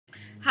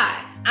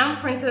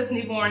Princess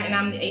Newborn, and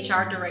I'm the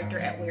HR Director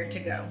at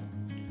Ware2Go.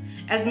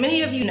 As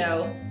many of you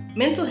know,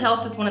 mental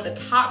health is one of the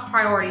top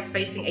priorities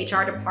facing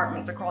HR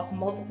departments across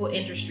multiple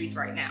industries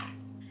right now.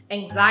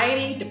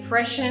 Anxiety,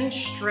 depression,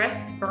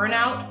 stress,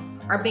 burnout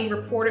are being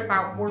reported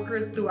by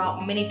workers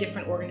throughout many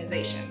different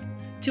organizations.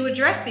 To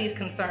address these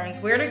concerns,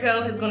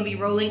 Ware2Go is going to be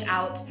rolling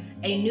out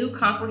a new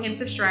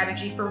comprehensive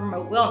strategy for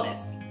remote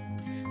wellness.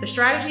 The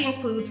strategy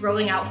includes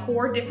rolling out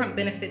 4 different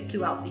benefits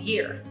throughout the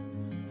year.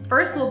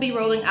 First, we'll be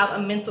rolling out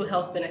a mental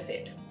health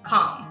benefit,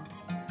 Calm.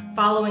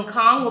 Following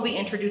Calm, we'll be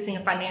introducing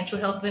a financial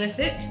health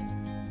benefit,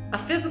 a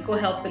physical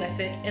health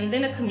benefit, and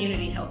then a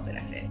community health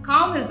benefit.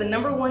 Calm is the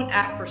 #1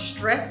 app for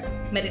stress,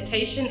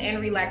 meditation,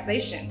 and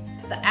relaxation.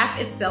 The app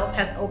itself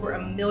has over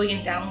 1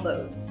 million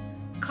downloads.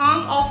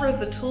 Calm offers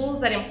the tools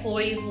that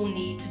employees will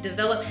need to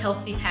develop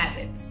healthy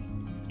habits.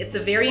 It's a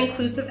very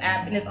inclusive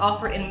app and is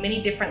offered in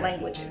many different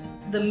languages.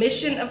 The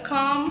mission of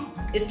Calm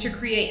is to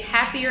create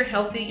happier,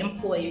 healthy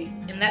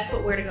employees, and that's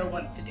what Ware2Go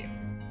wants to do.